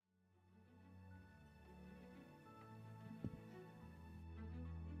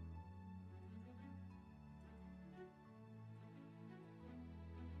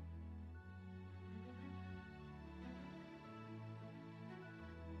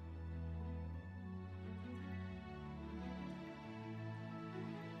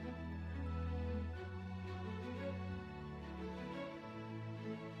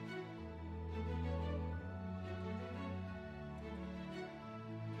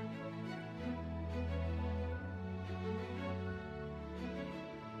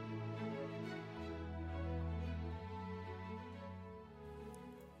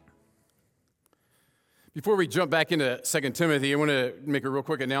Before we jump back into 2 Timothy, I want to make a real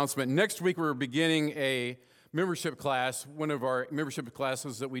quick announcement. Next week, we're beginning a membership class, one of our membership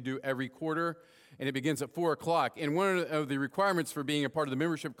classes that we do every quarter, and it begins at 4 o'clock. And one of the requirements for being a part of the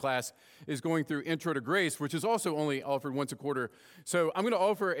membership class is going through Intro to Grace, which is also only offered once a quarter. So I'm going to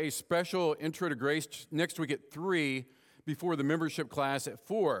offer a special Intro to Grace next week at 3 before the membership class at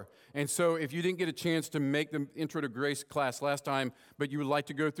 4. And so if you didn't get a chance to make the Intro to Grace class last time, but you would like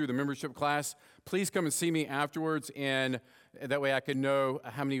to go through the membership class, please come and see me afterwards, and that way I can know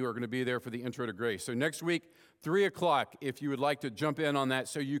how many are going to be there for the Intro to Grace. So next week, 3 o'clock, if you would like to jump in on that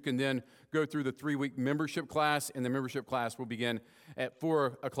so you can then go through the 3-week membership class, and the membership class will begin at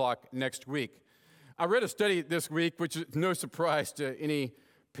 4 o'clock next week. I read a study this week, which is no surprise to any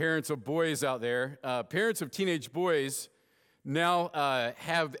parents of boys out there. Parents of teenage boys now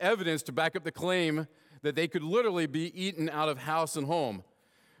have evidence to back up the claim that they could literally be eaten out of house and home.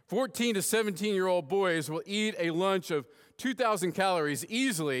 14 to 17-year-old boys will eat a lunch of 2,000 calories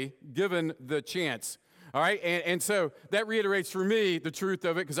easily given the chance. All right, and so that reiterates for me the truth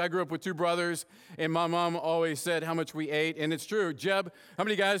of it, because I grew up with 2 brothers, and my mom always said how much we ate, and it's true. Jeb, how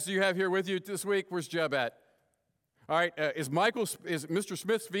many guys do you have here with you this week? Where's Jeb at? All right, is Mr.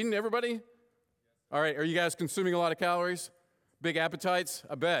 Smith feeding everybody? All right, are you guys consuming a lot of calories? Big appetites?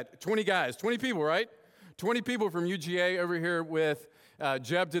 I bet. 20 guys, 20 people, right? 20 people from UGA over here with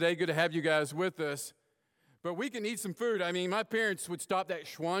Jeb today. Good to have you guys with us. But we can eat some food. I mean, my parents would stop that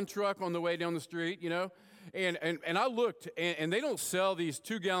Schwan truck on the way down the street, you know, and I looked, and they don't sell these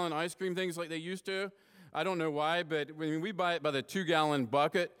 2-gallon ice cream things like they used to. I don't know why, but when we buy it by the 2-gallon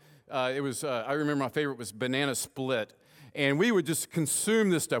bucket, I remember my favorite was Banana Split. And we would just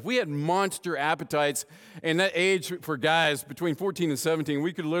consume this stuff. We had monster appetites. And that age for guys between 14 and 17,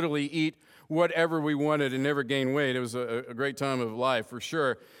 we could literally eat whatever we wanted and never gain weight. It was a great time of life, for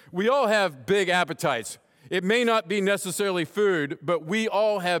sure. We all have big appetites. It may not be necessarily food, but we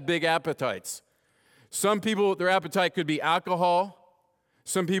all have big appetites. Some people, their appetite could be alcohol.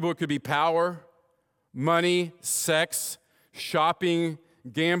 Some people, it could be power, money, sex, shopping,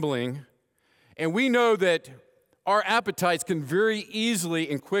 gambling. And we know that our appetites can very easily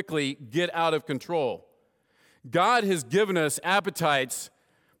and quickly get out of control. God has given us appetites,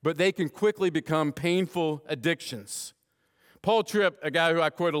 but they can quickly become painful addictions. Paul Tripp, a guy who I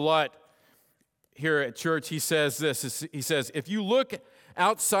quote a lot here at church, he says this. He says, if you look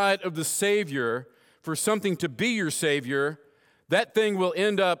outside of the Savior for something to be your Savior, that thing will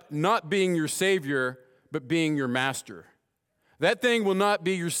end up not being your Savior, but being your master. That thing will not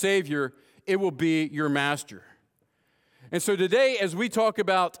be your Savior, it will be your master. And so today, as we talk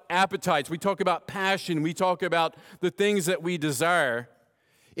about appetites, we talk about passion, we talk about the things that we desire,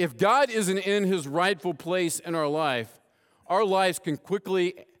 if God isn't in his rightful place in our lives can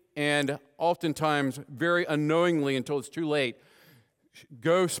quickly and oftentimes very unknowingly until it's too late,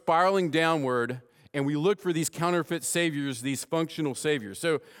 go spiraling downward, and we look for these counterfeit saviors, these functional saviors.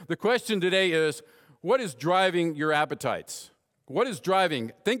 So the question today is, what is driving your appetites? What is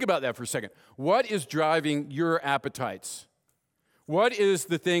driving? Think about that for a second. What is driving your appetites? What is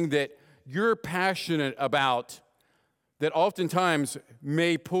the thing that you're passionate about that oftentimes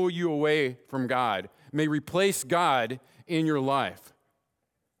may pull you away from God, may replace God in your life?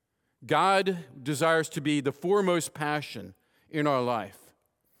 God desires to be the foremost passion in our life.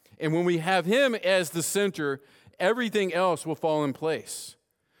 And when we have him as the center, everything else will fall in place.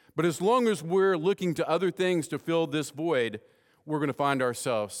 But as long as we're looking to other things to fill this void, we're going to find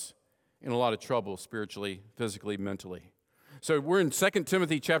ourselves in a lot of trouble spiritually, physically, mentally. So we're in 2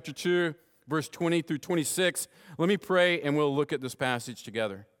 Timothy chapter 2, verse 20 through 26. Let me pray, and we'll look at this passage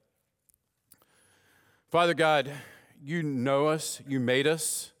together. Father God, you know us, you made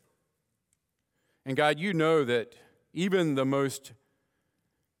us. And God, you know that even the most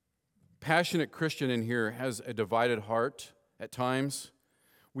passionate Christian in here has a divided heart at times.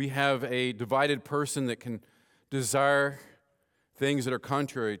 We have a divided person that can desire things that are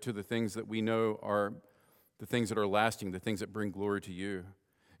contrary to the things that we know are the things that are lasting, the things that bring glory to you.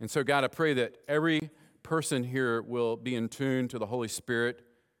 And so, God, I pray that every person here will be in tune to the Holy Spirit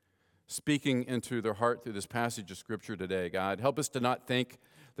speaking into their heart through this passage of Scripture today. God, help us to not think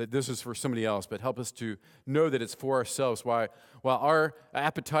that this is for somebody else, but help us to know that it's for ourselves. While our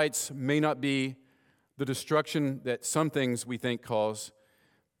appetites may not be the destruction that some things we think cause,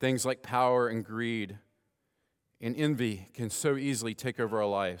 things like power and greed and envy can so easily take over our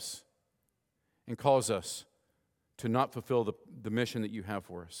lives and cause us to not fulfill the mission that you have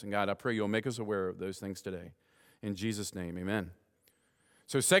for us. And God, I pray you'll make us aware of those things today. In Jesus' name, amen.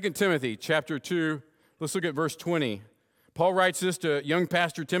 So 2 Timothy chapter 2, let's look at verse 20. Paul writes this to young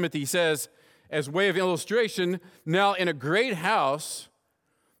pastor Timothy. He says, as way of illustration, now in a great house,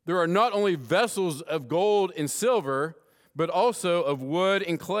 there are not only vessels of gold and silver, but also of wood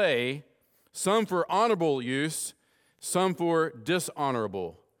and clay, some for honorable use, some for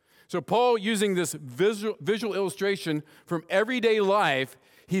dishonorable. So Paul, using this visual illustration from everyday life,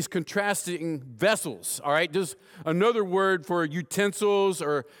 he's contrasting vessels, all right? Just another word for utensils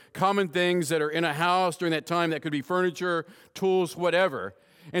or common things that are in a house during that time. That could be furniture, tools, whatever.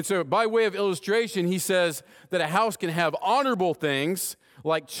 And so by way of illustration, he says that a house can have honorable things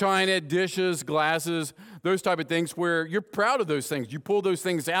like china, dishes, glasses, those type of things where you're proud of those things. You pull those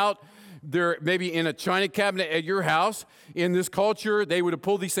things out. They're maybe in a china cabinet at your house. In this culture, they would have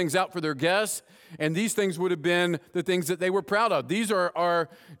pulled these things out for their guests, and these things would have been the things that they were proud of. These are our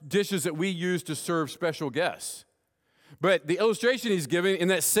dishes that we use to serve special guests. But the illustration he's giving, in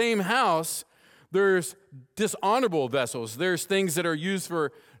that same house, there's dishonorable vessels. There's things that are used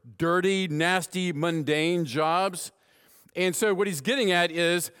for dirty, nasty, mundane jobs. And so what he's getting at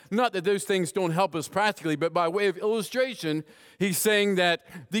is not that those things don't help us practically, but by way of illustration, he's saying that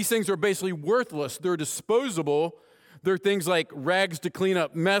these things are basically worthless. They're disposable. They're things like rags to clean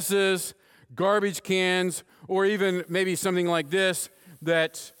up messes, garbage cans, or even maybe something like this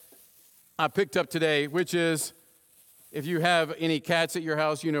that I picked up today, which is, if you have any cats at your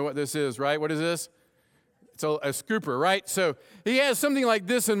house, you know what this is, right? What is this? It's a scooper, right? So he has something like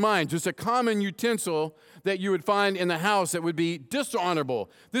this in mind, just a common utensil that you would find in the house that would be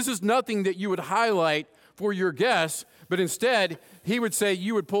dishonorable. This is nothing that you would highlight for your guests, but instead, he would say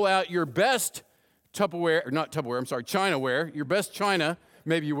you would pull out your best Chinaware, your best china,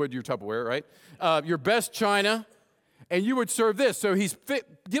 maybe you would your Tupperware, right? Your best china, and you would serve this. So he's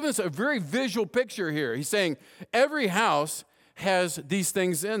giving us a very visual picture here. He's saying every house has these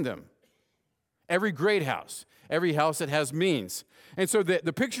things in them. Every great house, every house that has means. And so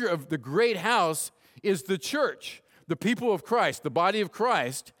the picture of the great house is the church, the people of Christ, the body of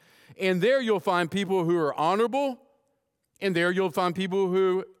Christ. And there you'll find people who are honorable, and there you'll find people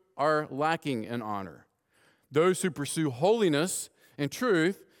who are lacking in honor. Those who pursue holiness and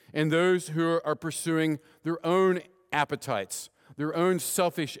truth, and those who are pursuing their own appetites, their own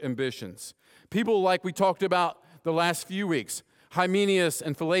selfish ambitions. People like we talked about the last few weeks, Hymenaeus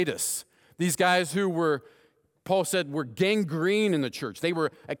and Philetus. These guys who were, Paul said, were gangrene in the church. They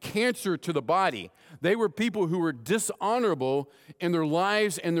were a cancer to the body. They were people who were dishonorable in their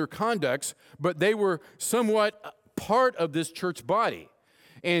lives and their conducts, but they were somewhat part of this church body.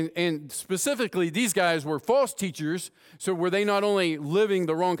 And specifically, these guys were false teachers, so were they not only living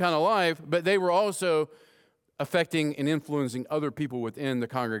the wrong kind of life, but they were also affecting and influencing other people within the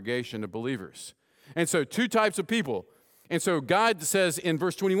congregation of believers. And so two types of people. And so God says in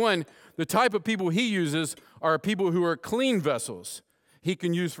verse 21, the type of people he uses are people who are clean vessels he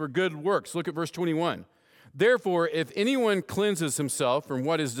can use for good works. Look at verse 21. Therefore, if anyone cleanses himself from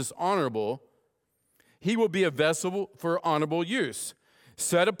what is dishonorable, he will be a vessel for honorable use,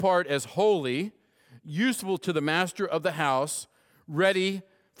 set apart as holy, useful to the master of the house, ready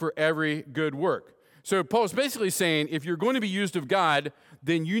for every good work. So Paul's basically saying, if you're going to be used of God,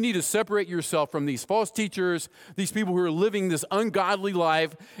 then you need to separate yourself from these false teachers, these people who are living this ungodly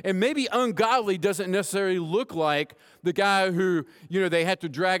life. And maybe ungodly doesn't necessarily look like the guy who, they had to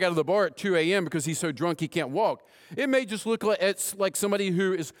drag out of the bar at 2 a.m. because he's so drunk he can't walk. It may just look like it's like somebody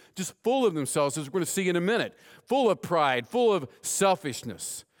who is just full of themselves, as we're going to see in a minute, full of pride, full of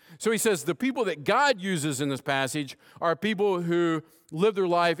selfishness. So he says the people that God uses in this passage are people who live their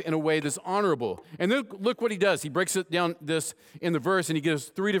life in a way that's honorable. And look what he does. He breaks it down this in the verse, and he gives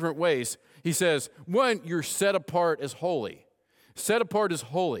 3 different ways. He says, 1, you're set apart as holy. Set apart as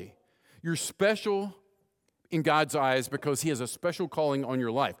holy. You're special in God's eyes because he has a special calling on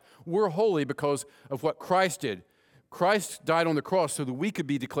your life. We're holy because of what Christ did. Christ died on the cross so that we could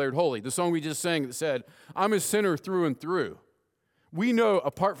be declared holy. The song we just sang that said, I'm a sinner through and through. We know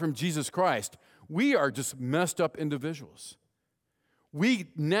apart from Jesus Christ, we are just messed up individuals. We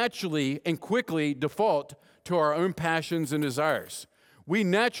naturally and quickly default to our own passions and desires. We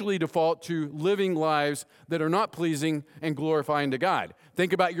naturally default to living lives that are not pleasing and glorifying to God.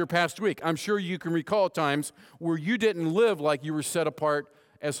 Think about your past week. I'm sure you can recall times where you didn't live like you were set apart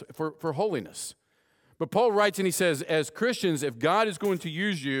for holiness. But Paul writes and he says, as Christians, if God is going to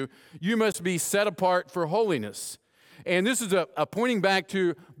use you, you must be set apart for holiness. And this is a pointing back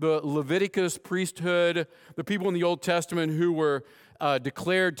to the Leviticus priesthood, the people in the Old Testament who were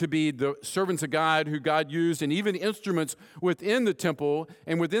declared to be the servants of God who God used, and even instruments within the temple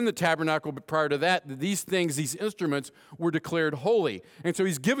and within the tabernacle. But prior to that, these instruments were declared holy. And so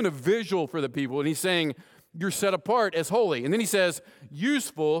he's given a visual for the people, and he's saying, you're set apart as holy. And then he says,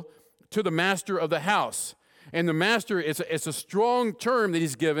 useful to the master of the house. And the master, it's a strong term that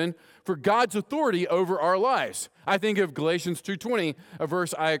he's given for God's authority over our lives. I think of Galatians 2:20, a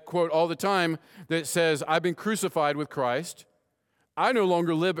verse I quote all the time that says, I've been crucified with Christ. I no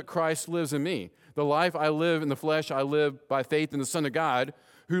longer live, but Christ lives in me. The life I live in the flesh, I live by faith in the Son of God,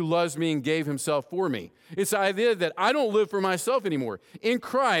 who loves me and gave himself for me. It's the idea that I don't live for myself anymore. In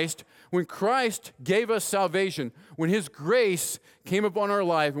Christ, when Christ gave us salvation, when his grace came upon our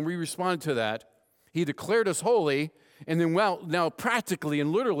life and we responded to that, he declared us holy, and then now practically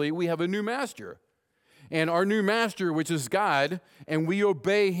and literally we have a new master. And our new master, which is God, and we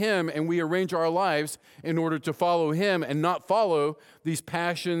obey him and we arrange our lives in order to follow him and not follow these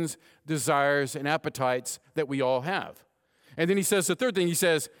passions, desires, and appetites that we all have. And then he says the third thing, he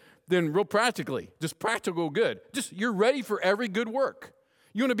says, then real practically, just practical good. Just you're ready for every good work.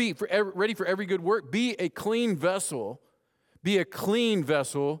 You want to be ready for every good work? Be a clean vessel. Be a clean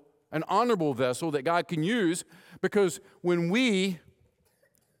vessel, an honorable vessel that God can use, because when we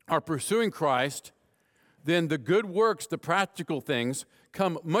are pursuing Christ, then the good works, the practical things,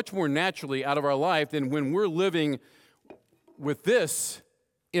 come much more naturally out of our life than when we're living with this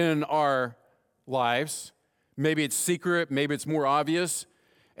in our lives. Maybe it's secret, maybe it's more obvious,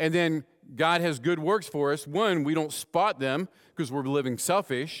 and then God has good works for us. One, we don't spot them because we're living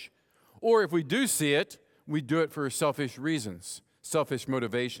selfish, or if we do see it, we do it for selfish reasons, selfish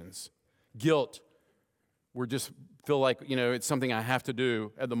motivations, guilt. We just feel like, it's something I have to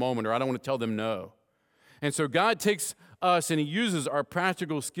do at the moment, or I don't want to tell them no. And so God takes us and he uses our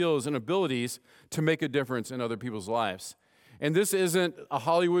practical skills and abilities to make a difference in other people's lives. And this isn't a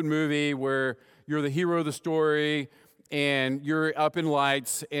Hollywood movie where you're the hero of the story and you're up in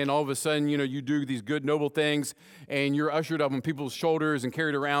lights and all of a sudden, you do these good, noble things and you're ushered up on people's shoulders and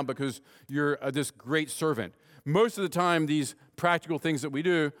carried around because you're this great servant. Most of the time, these practical things that we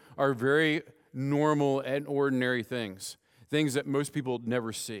do are very normal and ordinary things that most people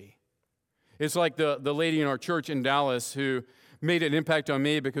never see. It's like the lady in our church in Dallas who made an impact on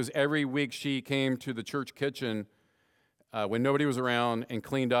me because every week she came to the church kitchen when nobody was around and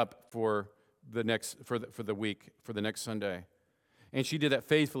cleaned up for the week, for the next Sunday. And she did that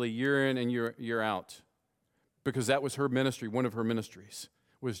faithfully year in and year out because that was her ministry. One of her ministries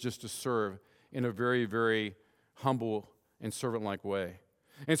was just to serve in a very, very humble and servant-like way.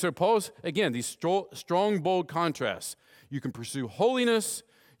 And so Paul's, again, these strong, bold contrasts. You can pursue holiness,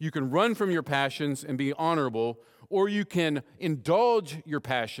 you can run from your passions and be honorable, or you can indulge your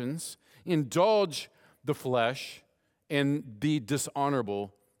passions, indulge the flesh, and be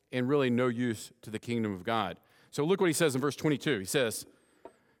dishonorable and really no use to the kingdom of God. So look what he says in verse 22. He says,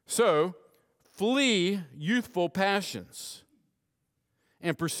 so flee youthful passions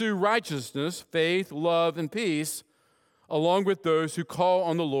and pursue righteousness, faith, love, and peace, along with those who call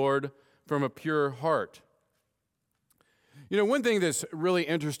on the Lord from a pure heart. One thing that's really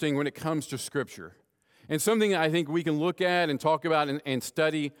interesting when it comes to Scripture, and something I think we can look at and talk about and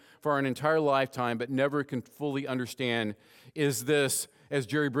study for an entire lifetime, but never can fully understand, is this, as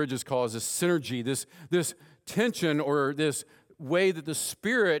Jerry Bridges calls this, synergy, this tension or this way that the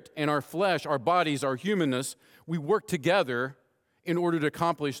spirit and our flesh, our bodies, our humanness, we work together in order to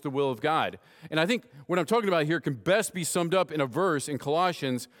accomplish the will of God. And I think what I'm talking about here can best be summed up in a verse in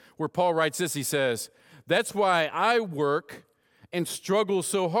Colossians where Paul writes this. He says, that's why I work and struggle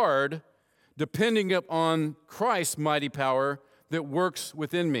so hard, depending upon Christ's mighty power that works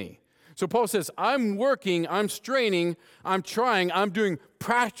within me. So Paul says, I'm working, I'm straining, I'm trying, I'm doing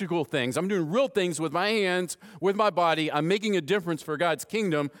practical things. I'm doing real things with my hands, with my body. I'm making a difference for God's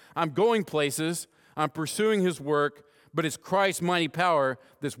kingdom. I'm going places. I'm pursuing his work, but it's Christ's mighty power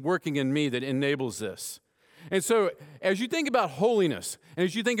that's working in me that enables this. And so as you think about holiness, and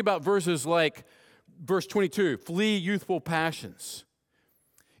as you think about verses like verse 22, flee youthful passions.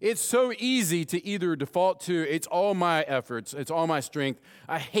 It's so easy to either default to, it's all my efforts, it's all my strength.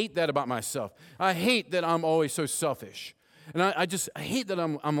 I hate that about myself. I hate that I'm always so selfish. And I hate that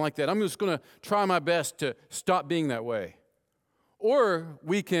I'm like that. I'm just going to try my best to stop being that way. Or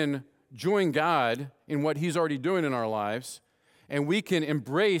we can join God in what he's already doing in our lives, and we can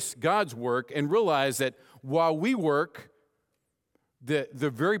embrace God's work and realize that while we work, the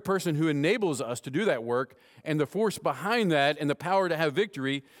very person who enables us to do that work and the force behind that and the power to have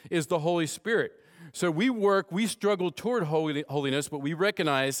victory is the Holy Spirit. So we struggle toward holiness, but we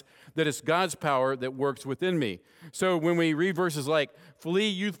recognize that it's God's power that works within me. So when we read verses like, flee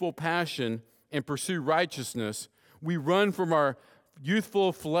youthful passion and pursue righteousness, we run from our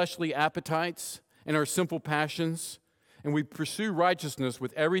youthful fleshly appetites and our simple passions, and we pursue righteousness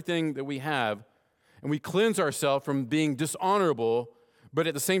with everything that we have, and we cleanse ourselves from being dishonorable But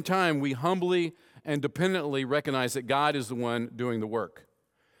at the same time, we humbly and dependently recognize that God is the one doing the work.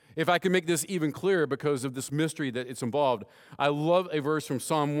 If I can make this even clearer because of this mystery that it's involved, I love a verse from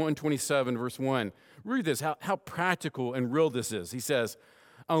Psalm 127, verse 1. Read this, how practical and real this is. He says,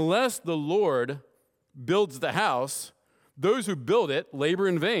 unless the Lord builds the house, those who build it labor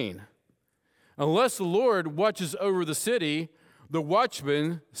in vain. Unless the Lord watches over the city, the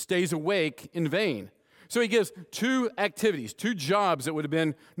watchman stays awake in vain. So he gives two activities, two jobs that would have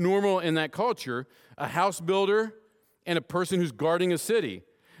been normal in that culture, a house builder and a person who's guarding a city.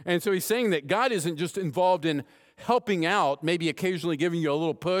 And so he's saying that God isn't just involved in helping out, maybe occasionally giving you a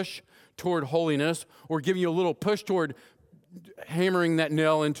little push toward holiness or giving you a little push toward hammering that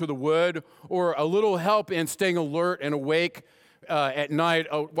nail into the wood or a little help in staying alert and awake at night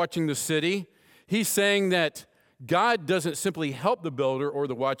watching the city. He's saying that God doesn't simply help the builder or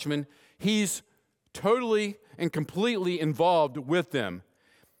the watchman. He's totally and completely involved with them.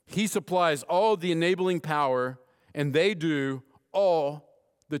 He supplies all the enabling power, and they do all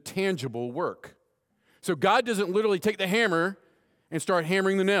the tangible work. So God doesn't literally take the hammer and start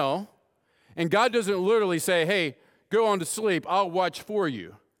hammering the nail, and God doesn't literally say, hey, go on to sleep, I'll watch for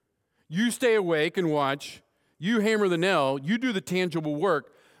you. You stay awake and watch, you hammer the nail, you do the tangible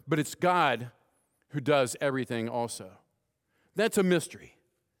work, but it's God who does everything also. That's a mystery.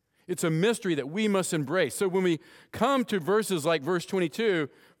 It's a mystery that we must embrace. So when we come to verses like verse 22,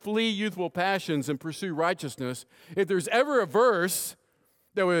 flee youthful passions and pursue righteousness, if there's ever a verse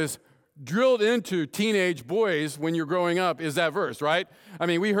that was drilled into teenage boys when you're growing up, is that verse, right? I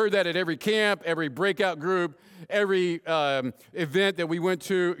mean, we heard that at every camp, every breakout group, every event that we went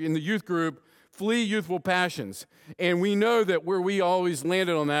to in the youth group, flee youthful passions. And we know that where we always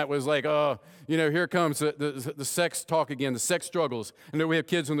landed on that was like, oh, here comes the sex talk again, the sex struggles. I know we have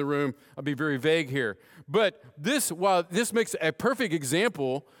kids in the room. I'll be very vague here. But while this makes a perfect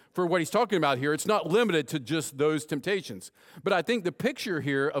example for what he's talking about here, it's not limited to just those temptations. But I think the picture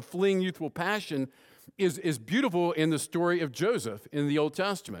here of fleeing youthful passion is beautiful in the story of Joseph in the Old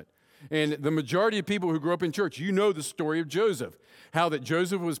Testament. And the majority of people who grew up in church, you know the story of Joseph, how that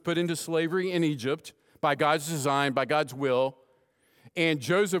Joseph was put into slavery in Egypt by God's design, by God's will. And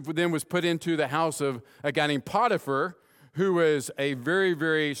Joseph then was put into the house of a guy named Potiphar, who was a very,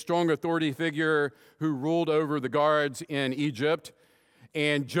 very strong authority figure who ruled over the guards in Egypt.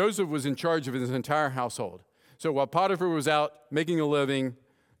 And Joseph was in charge of his entire household. So while Potiphar was out making a living,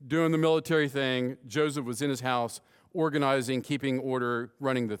 doing the military thing, Joseph was in his house, organizing, keeping order,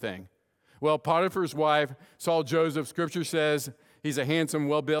 running the thing. Well, Potiphar's wife saw Joseph. Scripture says he's a handsome,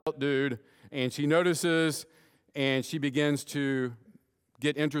 well-built dude, and she notices, and she begins to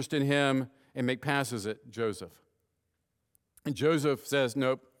get interest in him and make passes at Joseph. And Joseph says,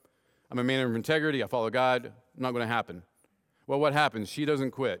 nope, I'm a man of integrity. I follow God. Not going to happen. Well, what happens? She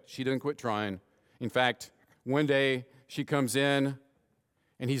doesn't quit. She doesn't quit trying. In fact, one day she comes in,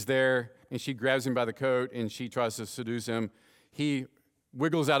 and he's there, and she grabs him by the coat, and she tries to seduce him. He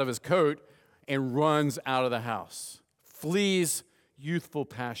wiggles out of his coat and runs out of the house, flees youthful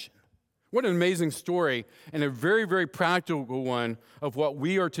passion. What an amazing story, and a very, very practical one of what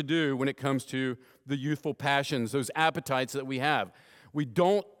we are to do when it comes to the youthful passions, those appetites that we have. We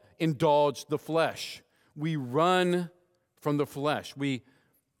don't indulge the flesh. We run from the flesh. We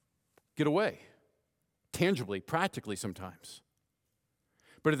get away, tangibly, practically sometimes.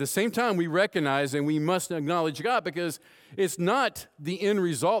 But at the same time, we recognize and we must acknowledge God, because it's not the end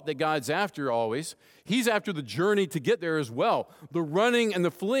result that God's after always. He's after the journey to get there as well. The running and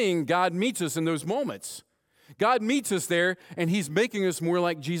the fleeing, God meets us in those moments. God meets us there, and he's making us more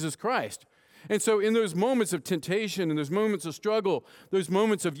like Jesus Christ. And so in those moments of temptation and those moments of struggle, those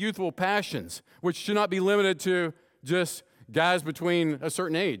moments of youthful passions, which should not be limited to just guys between a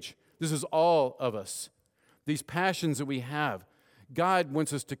certain age. This is all of us. These passions that we have, God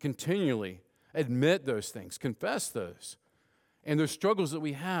wants us to continually admit those things, confess those. And those struggles that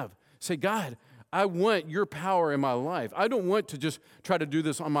we have, say, God, I want your power in my life. I don't want to just try to do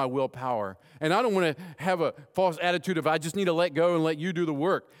this on my willpower. And I don't want to have a false attitude of I just need to let go and let you do the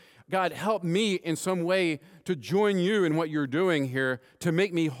work. God, help me in some way to join you in what you're doing here to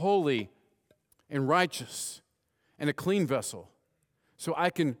make me holy and righteous and a clean vessel so I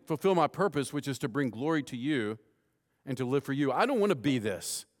can fulfill my purpose, which is to bring glory to you and to live for you. I don't want to be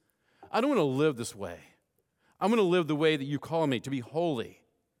this. I don't want to live this way. I'm going to live the way that you call me, to be holy.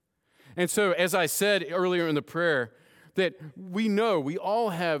 And so, as I said earlier in the prayer, that we know we all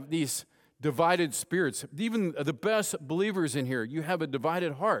have these divided spirits. Even the best believers in here, you have a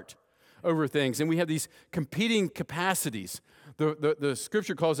divided heart over things, and we have these competing capacities. The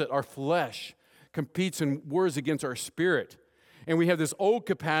scripture calls it our flesh competes and wars against our spirit. And we have this old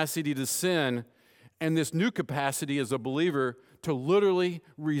capacity to sin and this new capacity as a believer to literally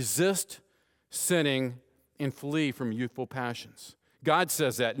resist sinning and flee from youthful passions. God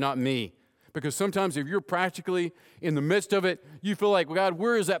says that, not me. Because sometimes if you're practically in the midst of it, you feel like, well, God,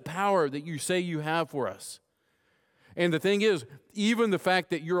 where is that power that you say you have for us? And the thing is, even the fact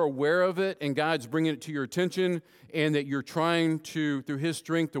that you're aware of it and God's bringing it to your attention and that you're trying to, through His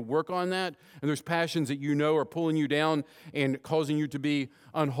strength, to work on that, and there's passions that you know are pulling you down and causing you to be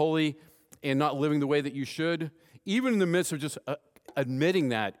unholy and not living the way that you should, even in the midst of just admitting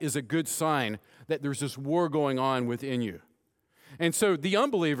that is a good sign that there's this war going on within you. And so the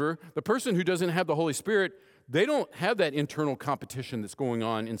unbeliever, the person who doesn't have the Holy Spirit, they don't have that internal competition that's going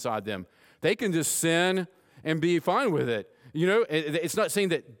on inside them. They can just sin and be fine with it. You know, it's not saying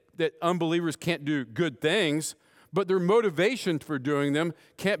that unbelievers can't do good things, but their motivation for doing them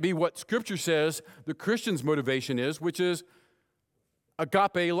can't be what Scripture says the Christian's motivation is, which is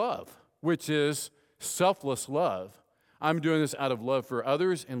agape love, which is selfless love. I'm doing this out of love for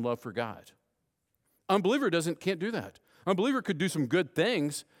others and love for God. Unbeliever can't do that. Unbeliever could do some good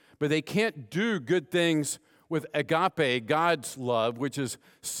things, but they can't do good things with agape, God's love, which is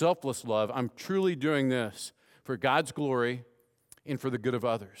selfless love. I'm truly doing this for God's glory and for the good of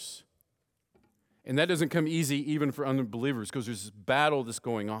others. And that doesn't come easy even for unbelievers because there's this battle that's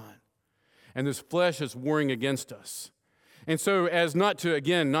going on. And this flesh is warring against us. And so as not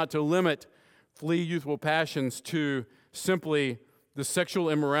to limit flee youthful passions to simply the sexual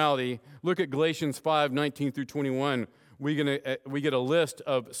immorality, look at Galatians 5:19 through 21. We get a list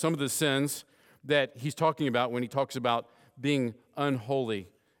of some of the sins that he's talking about when he talks about being unholy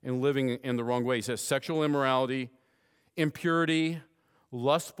and living in the wrong way. He says sexual immorality, impurity,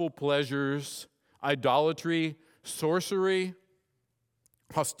 lustful pleasures, idolatry, sorcery,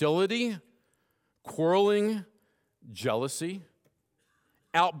 hostility, quarreling, jealousy,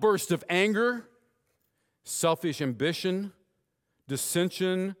 outburst of anger, selfish ambition,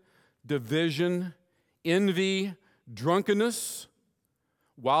 dissension, division, envy, drunkenness,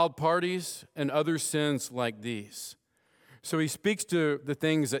 wild parties, and other sins like these. So he speaks to the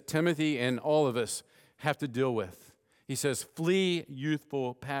things that Timothy and all of us have to deal with. He says, flee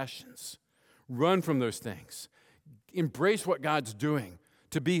youthful passions. Run from those things. Embrace what God's doing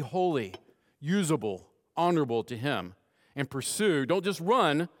to be holy, usable, honorable to Him. And pursue, don't just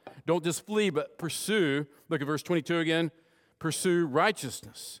run, don't just flee, but pursue. Look at verse 22 again. Pursue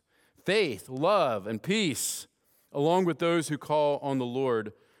righteousness, faith, love, and peace, along with those who call on the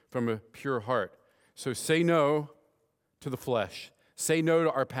Lord from a pure heart. So say no to the flesh. Say no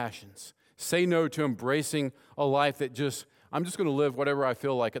to our passions. Say no to embracing a life that I'm just going to live whatever I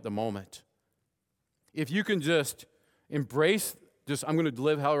feel like at the moment. If you can just embrace, I'm going to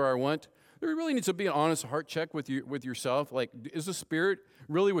live however I want, there really needs to be an honest heart check with yourself. Like, is the Spirit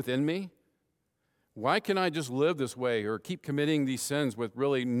really within me? Why can I just live this way or keep committing these sins with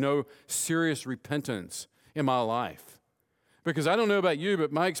really no serious repentance in my life? Because I don't know about you,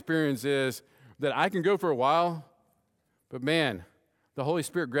 but my experience is that I can go for a while, but man, the Holy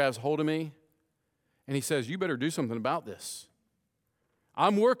Spirit grabs hold of me and He says, you better do something about this.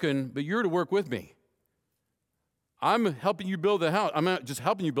 I'm working, but you're to work with me. I'm helping you build the house. I'm not just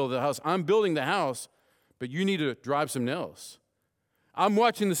helping you build the house. I'm building the house, but you need to drive some nails. I'm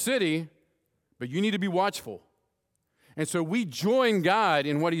watching the city, but you need to be watchful. And so we join God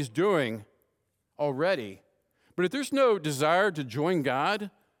in what He's doing already. But if there's no desire to join God,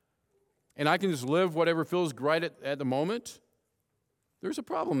 and I can just live whatever feels right at the moment, there's a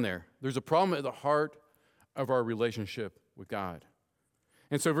problem there. There's a problem at the heart of our relationship with God.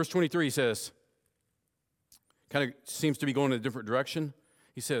 And so verse 23 says, kind of seems to be going in a different direction.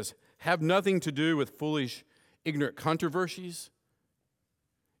 He says, have nothing to do with foolish, ignorant controversies.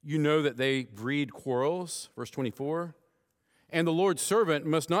 You know that they breed quarrels. Verse 24. And the Lord's servant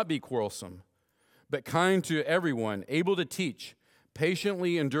must not be quarrelsome, but kind to everyone, able to teach,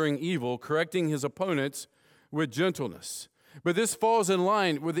 patiently enduring evil, correcting his opponents with gentleness. But this falls in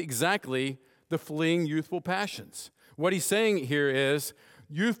line with exactly the fleeing youthful passions. What he's saying here is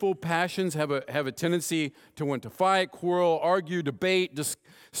youthful passions have a tendency to want to fight, quarrel, argue, debate,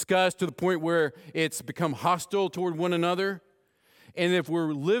 discuss to the point where it's become hostile toward one another. And if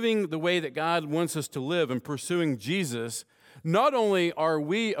we're living the way that God wants us to live and pursuing Jesus, not only are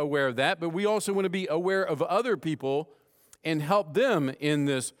we aware of that, but we also want to be aware of other people and help them in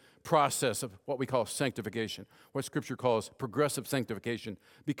this process of what we call sanctification, what Scripture calls progressive sanctification,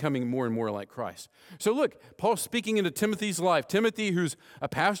 becoming more and more like Christ. So look, Paul's speaking into Timothy's life. Timothy, who's a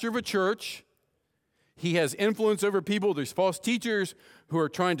pastor of a church, He has influence over people. There's false teachers who are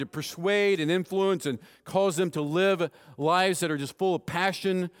trying to persuade and influence and cause them to live lives that are just full of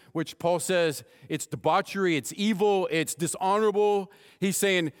passion, which Paul says it's debauchery, it's evil, it's dishonorable. He's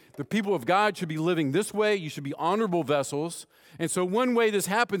saying the people of God should be living this way. You should be honorable vessels. And so one way this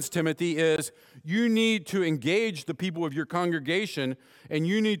happens, Timothy, is you need to engage the people of your congregation and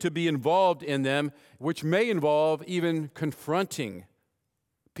you need to be involved in them, which may involve even confronting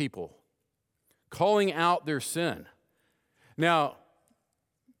people, calling out their sin. Now,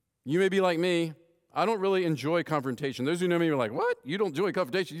 you may be like me. I don't really enjoy confrontation. Those who know me are like, what? You don't enjoy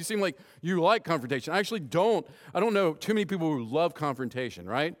confrontation? You seem like you like confrontation. I actually don't. I don't know too many people who love confrontation,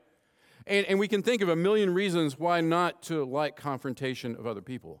 right? And we can think of a million reasons why not to like confrontation of other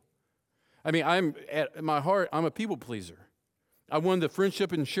people. I mean, at my heart, I'm a people pleaser. I won the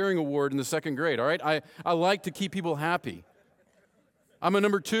Friendship and Sharing Award in the 2nd grade, all right? I like to keep people happy. I'm a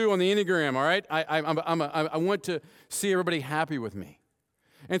number 2 on the Enneagram, all right? I want to see everybody happy with me.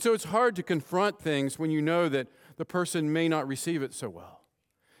 And so it's hard to confront things when you know that the person may not receive it so well.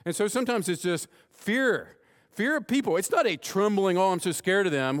 And so sometimes it's just fear of people. It's not a trembling, oh, I'm so scared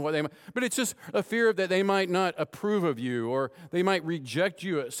of them, but it's just a fear that they might not approve of you or they might reject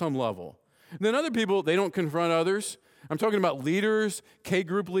you at some level. And then other people, they don't confront others. I'm talking about leaders,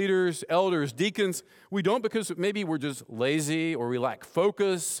 K-group leaders, elders, deacons. We don't because maybe we're just lazy or we lack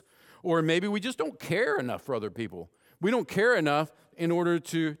focus or maybe we just don't care enough for other people. We don't care enough in order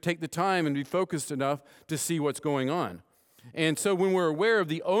to take the time and be focused enough to see what's going on. And so when we're aware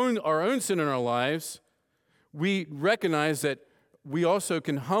of our own sin in our lives, we recognize that we also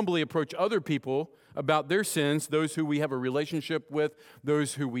can humbly approach other people about their sins, those who we have a relationship with,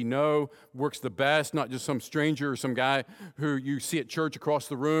 those who we know works the best, not just some stranger or some guy who you see at church across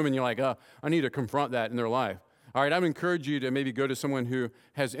the room and you're like, I need to confront that in their life. All right, I would encourage you to maybe go to someone who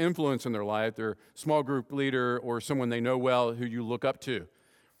has influence in their life, their small group leader or someone they know well who you look up to.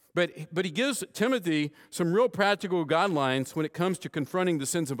 But he gives Timothy some real practical guidelines when it comes to confronting the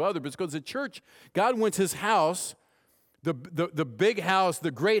sins of others, because the church, God wants his house, the big house,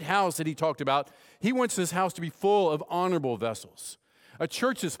 the great house that he talked about, he wants his house to be full of honorable vessels. A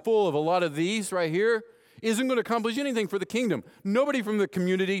church is full of a lot of these right here isn't going to accomplish anything for the kingdom. Nobody from the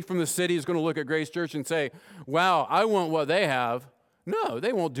community, from the city is going to look at Grace Church and say, wow, I want what they have. No,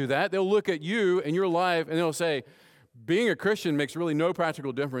 they won't do that. They'll look at you and your life and they'll say, being a Christian makes really no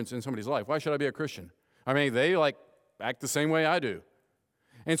practical difference in somebody's life. Why should I be a Christian? I mean, they act the same way I do.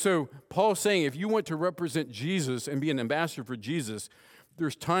 And so Paul's saying if you want to represent Jesus and be an ambassador for Jesus,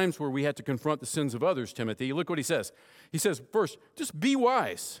 there's times where we have to confront the sins of others, Timothy. Look what he says. He says, first, just be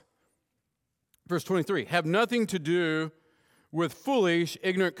wise. Verse 23, have nothing to do with foolish,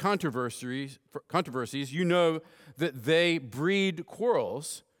 ignorant controversies. You know that they breed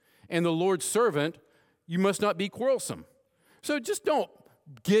quarrels, and the Lord's servant, you must not be quarrelsome. So just don't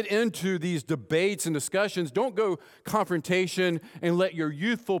get into these debates and discussions. Don't go confrontation and let your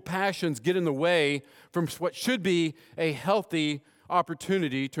youthful passions get in the way from what should be a healthy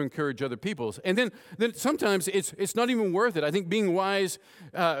opportunity to encourage other people. And then sometimes it's not even worth it. I think being wise,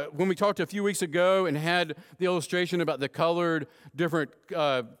 when we talked a few weeks ago and had the illustration about the colored different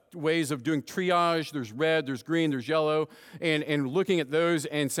ways of doing triage, there's red, there's green, there's yellow, and looking at those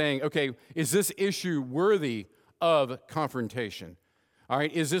and saying, okay, is this issue worthy of confrontation? All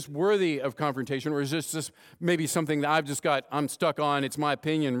right, is this worthy of confrontation, or is this just maybe something that I'm stuck on, it's my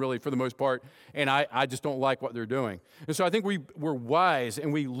opinion really for the most part, and I just don't like what they're doing. And so I think we're wise,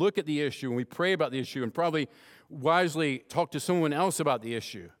 and we look at the issue, and we pray about the issue, and probably wisely talk to someone else about the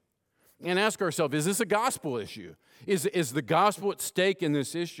issue, and ask ourselves, is this a gospel issue? Is the gospel at stake in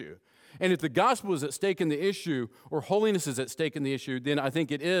this issue? And if the gospel is at stake in the issue, or holiness is at stake in the issue, then I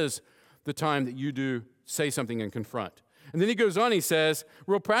think it is the time that you do say something and confront. And then he goes on, he says,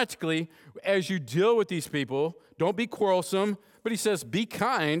 real practically, as you deal with these people, don't be quarrelsome, but he says, be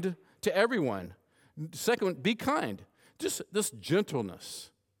kind to everyone. Second, be kind. Just this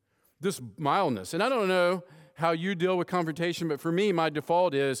gentleness, this mildness. And I don't know how you deal with confrontation, but for me, my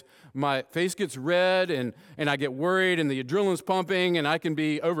default is my face gets red and I get worried and the adrenaline's pumping and I can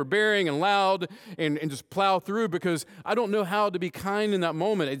be overbearing and loud and just plow through because I don't know how to be kind in that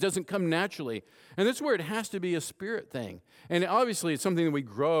moment. It doesn't come naturally. And that's where it has to be a spirit thing. And obviously, it's something that we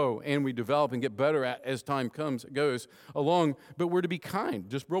grow and we develop and get better at as time goes along, but we're to be kind,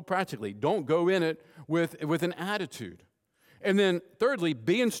 just real practically. Don't go in it with an attitude. And then thirdly,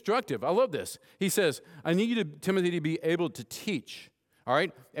 be instructive. I love this. He says, I need you, Timothy, to be able to teach. All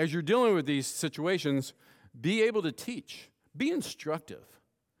right? As you're dealing with these situations, be able to teach. Be instructive.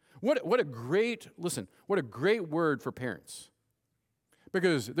 What a great word for parents.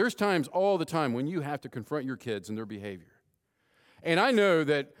 Because there's times all the time when you have to confront your kids and their behavior. And I know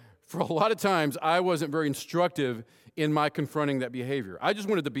that for a lot of times I wasn't very instructive in my confronting that behavior. I just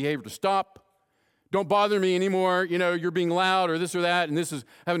wanted the behavior to stop. Don't bother me anymore. You know, you're being loud or this or that, and this is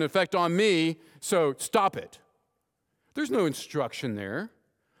having an effect on me, so stop it. There's no instruction there.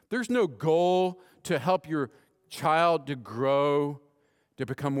 There's no goal to help your child to grow, to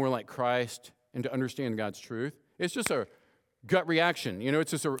become more like Christ, and to understand God's truth. It's just a gut reaction. You know,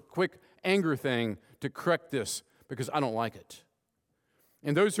 it's just a quick anger thing to correct this because I don't like it.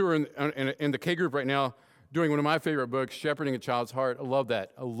 And those who are in the K group right now doing one of my favorite books, Shepherding a Child's Heart, I love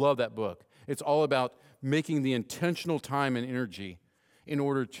that. I love that book. It's all about making the intentional time and energy in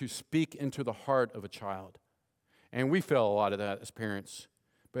order to speak into the heart of a child. And we fail a lot of that as parents,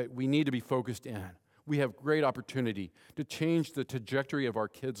 but we need to be focused in. We have great opportunity to change the trajectory of our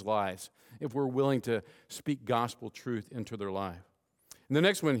kids' lives if we're willing to speak gospel truth into their life. And the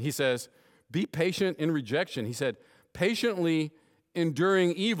next one, he says, be patient in rejection. He said, patiently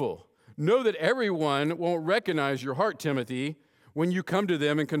enduring evil. Know that everyone won't recognize your heart, Timothy, when you come to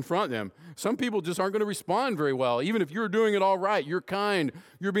them and confront them. Some people just aren't going to respond very well, even if you're doing it all right, you're kind,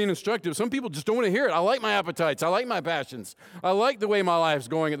 you're being instructive. Some people just don't want to hear it. I like my appetites. I like my passions. I like the way my life's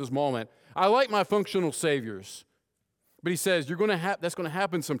going at this moment. I like my functional saviors. But he says, that's going to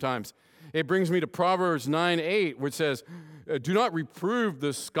happen sometimes. It brings me to Proverbs 9:8, which says, do not reprove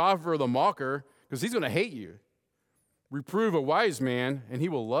the scoffer or the mocker, because he's going to hate you. Reprove a wise man, and he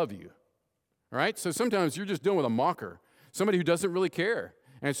will love you. All right? So sometimes you're just dealing with a mocker, somebody who doesn't really care.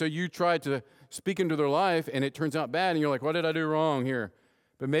 And so you try to speak into their life, and it turns out bad, and you're like, what did I do wrong here?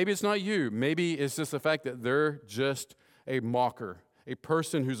 But maybe it's not you. Maybe it's just the fact that they're just a mocker, a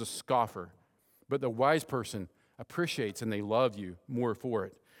person who's a scoffer. But the wise person appreciates, and they love you more for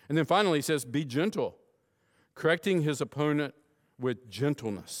it. And then finally, he says, be gentle, correcting his opponent with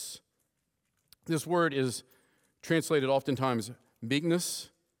gentleness. This word is translated oftentimes meekness.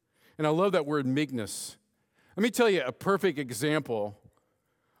 And I love that word meekness. Let me tell you a perfect example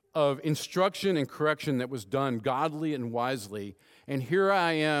of instruction and correction that was done godly and wisely. And here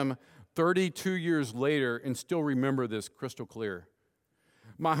I am 32 years later and still remember this crystal clear.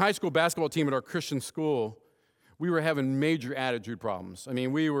 My high school basketball team at our Christian school, we were having major attitude problems. I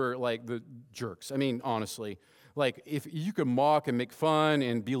mean, we were like the jerks. I mean, honestly, like if you could mock and make fun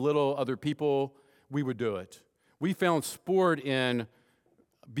and belittle other people, we would do it. We found sport in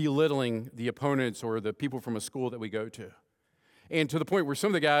belittling the opponents or the people from a school that we go to. And to the point where some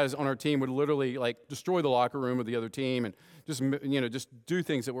of the guys on our team would literally like destroy the locker room of the other team and just do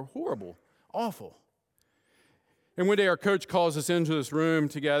things that were horrible, awful. And one day our coach calls us into this room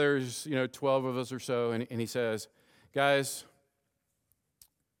together, 12 of us or so, and he says, guys,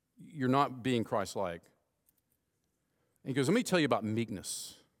 you're not being Christ-like. And he goes, let me tell you about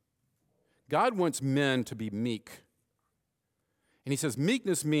meekness. God wants men to be meek. And he says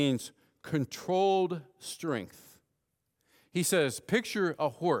meekness means controlled strength. He says, picture a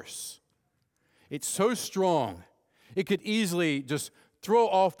horse. It's so strong, it could easily just throw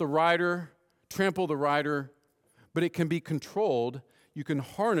off the rider, trample the rider, but it can be controlled. You can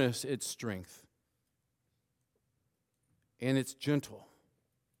harness its strength. And it's gentle.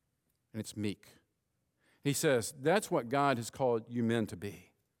 And it's meek. He says, that's what God has called you men to be.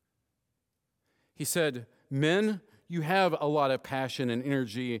 He said, men, you have a lot of passion and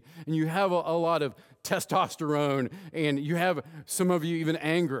energy, and you have a lot of testosterone, and you have, some of you, even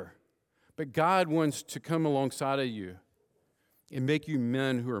anger. But God wants to come alongside of you and make you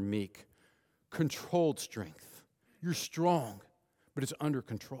men who are meek, controlled strength. You're strong, but it's under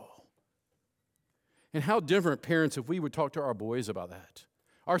control. And how different, parents, if we would talk to our boys about that.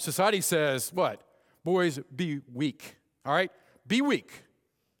 Our society says, what? Boys, be weak, all right? Be weak.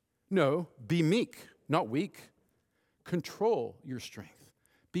 No, be meek, not weak. Control your strength.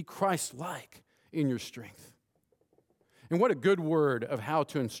 Be Christ-like in your strength. And what a good word of how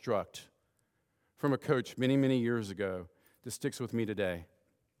to instruct from a coach many, many years ago that sticks with me today.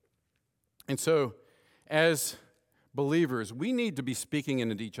 And so, as believers, we need to be speaking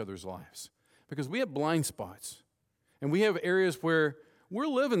into each other's lives because we have blind spots and we have areas where we're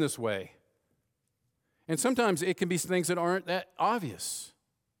living this way. And sometimes it can be things that aren't that obvious.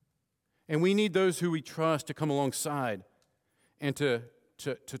 And we need those who we trust to come alongside and to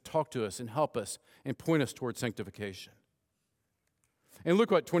talk to us and help us and point us towards sanctification. And look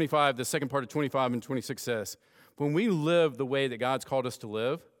what 25, the second part of 25 and 26 says. When we live the way that God's called us to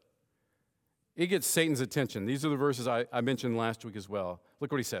live, it gets Satan's attention. These are the verses I mentioned last week as well.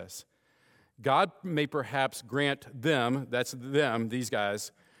 Look what he says. God may perhaps grant them, that's them, these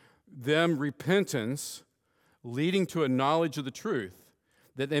guys, them repentance leading to a knowledge of the truth,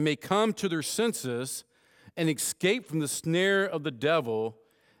 that they may come to their senses and escape from the snare of the devil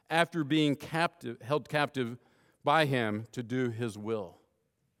after being held captive by him to do his will.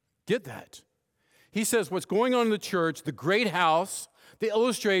 Get that? He says what's going on in the church, the great house, the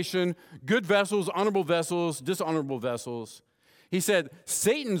illustration, good vessels, honorable vessels, dishonorable vessels. He said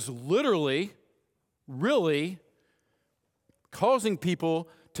Satan's literally, really causing people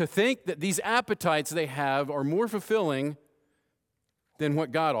to think that these appetites they have are more fulfilling than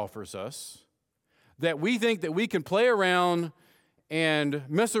what God offers us. That we think that we can play around and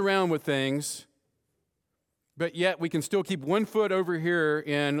mess around with things, but yet we can still keep one foot over here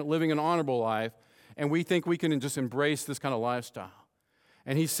in living an honorable life, and we think we can just embrace this kind of lifestyle.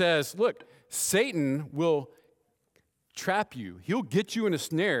 And he says, look, Satan will trap you. He'll get you in a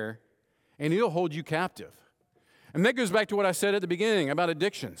snare, and he'll hold you captive. And that goes back to what I said at the beginning about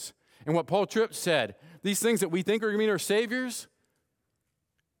addictions and what Paul Tripp said. These things that we think are going to be our saviors,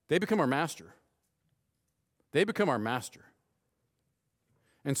 they become our master. They become our master.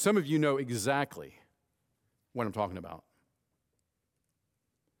 And some of you know exactly what I'm talking about.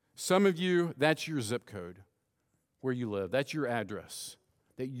 Some of you, that's your zip code where you live. That's your address.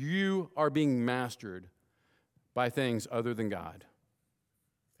 That you are being mastered by things other than God.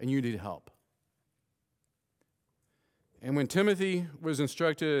 And you need help. And when Timothy was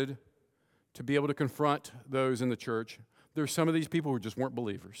instructed to be able to confront those in the church, there's some of these people who just weren't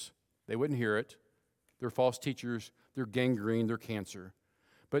believers. They wouldn't hear it. They're false teachers. They're gangrene. They're cancer.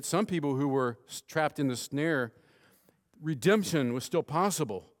 But some people who were trapped in the snare, redemption was still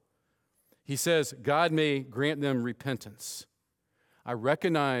possible. He says, God may grant them repentance. I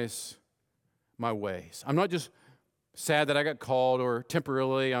recognize my ways. I'm not just sad that I got called or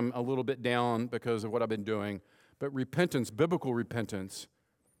temporarily I'm a little bit down because of what I've been doing. But repentance, biblical repentance,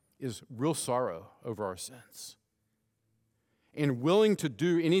 is real sorrow over our sins. And willing to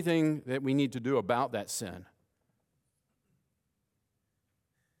do anything that we need to do about that sin.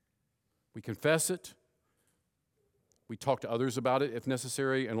 We confess it. We talk to others about it if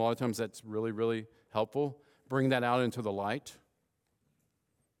necessary, and a lot of times that's really, really helpful. Bring that out into the light.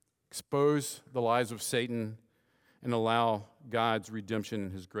 Expose the lies of Satan and allow God's redemption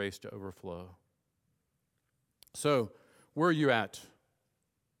and his grace to overflow. So, where are you at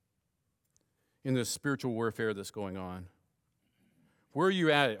in this spiritual warfare that's going on? Where are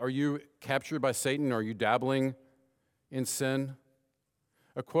you at? Are you captured by Satan? Are you dabbling in sin?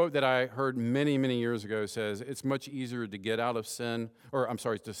 A quote that I heard many, many years ago says, it's much easier to get out of sin,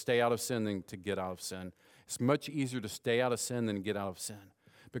 to stay out of sin than to get out of sin. It's much easier to stay out of sin than get out of sin.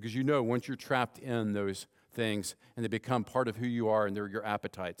 Because you know once you're trapped in those things and they become part of who you are and they're your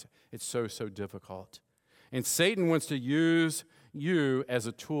appetites, it's so, so difficult. And Satan wants to use you as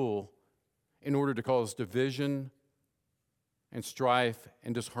a tool in order to cause division and strife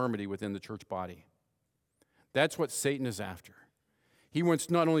and disharmony within the church body. That's what Satan is after. He wants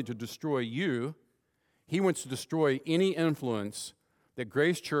not only to destroy you, he wants to destroy any influence that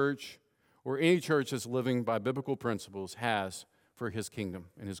Grace Church or any church that's living by biblical principles has for his kingdom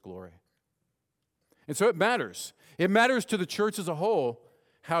and his glory. And so it matters. It matters to the church as a whole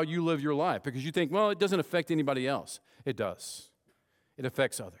how you live your life, because you think, well, it doesn't affect anybody else. It does. It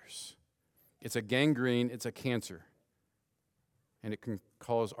affects others. It's a gangrene, it's a cancer, and it can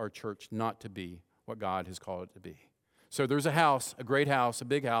cause our church not to be what God has called it to be. So there's a house, a great house, a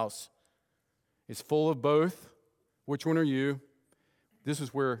big house. It's full of both. Which one are you? This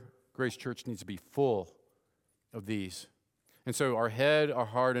is where Grace Church needs to be full of these. And so our head, our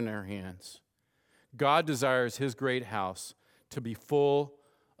heart, and our hands. God desires his great house to be full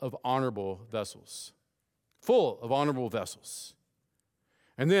of honorable vessels. Full of honorable vessels.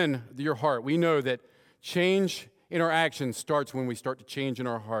 And then your heart. We know that change in our actions starts when we start to change in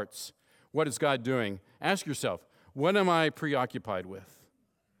our hearts. What is God doing? Ask yourself, what am I preoccupied with?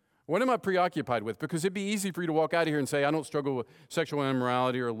 What am I preoccupied with? Because it'd be easy for you to walk out of here and say, I don't struggle with sexual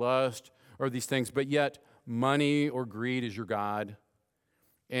immorality or lust or these things, but yet money or greed is your God,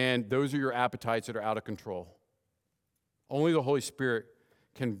 and those are your appetites that are out of control. Only the Holy Spirit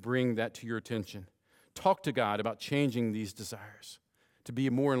can bring that to your attention. Talk to God about changing these desires to be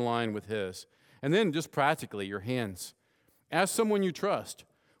more in line with his. And then just practically, your hands. Ask someone you trust,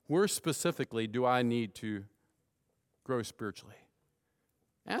 where specifically do I need to grow spiritually?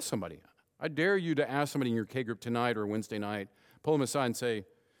 Ask somebody. I dare you to ask somebody in your K group tonight or Wednesday night. Pull them aside and say,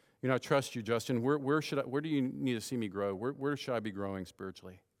 I trust you, Justin. Where do you need to see me grow? Where should I be growing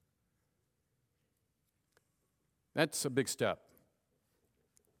spiritually? That's a big step.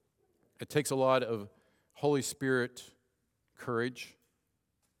 It takes a lot of Holy Spirit courage,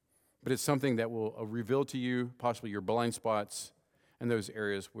 but it's something that will reveal to you possibly your blind spots and those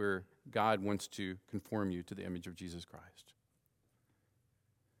areas where God wants to conform you to the image of Jesus Christ.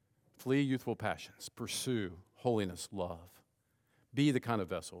 Flee youthful passions. Pursue holiness, love. Be the kind of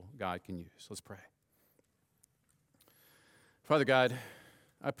vessel God can use. Let's pray. Father God,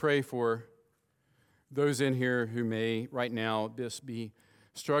 I pray for those in here who may right now just be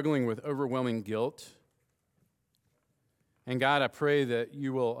struggling with overwhelming guilt. And God, I pray that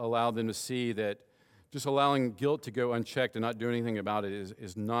you will allow them to see that just allowing guilt to go unchecked and not doing anything about it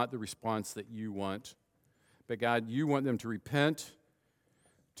is not the response that you want. But God, you want them to repent,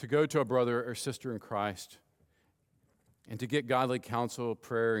 to go to a brother or sister in Christ, and to get godly counsel,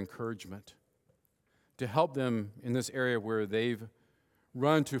 prayer, encouragement, to help them in this area where they've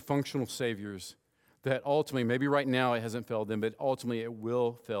run to functional saviors that ultimately, maybe right now it hasn't failed them, but ultimately it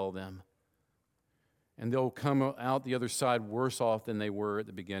will fail them. And they'll come out the other side worse off than they were at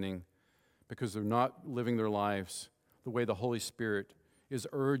the beginning because they're not living their lives the way the Holy Spirit is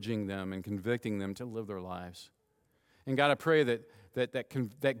urging them and convicting them to live their lives. And God, I pray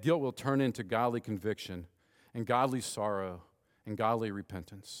that guilt will turn into godly conviction and godly sorrow and godly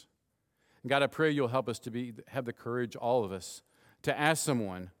repentance. And God, I pray you'll help us to have the courage, all of us, to ask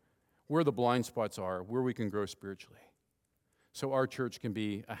someone where the blind spots are, where we can grow spiritually, so our church can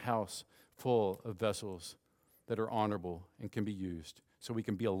be a house full of vessels that are honorable and can be used, so we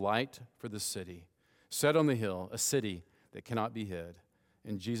can be a light for the city, set on the hill, a city that cannot be hid.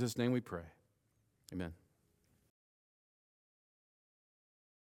 In Jesus' name we pray. Amen.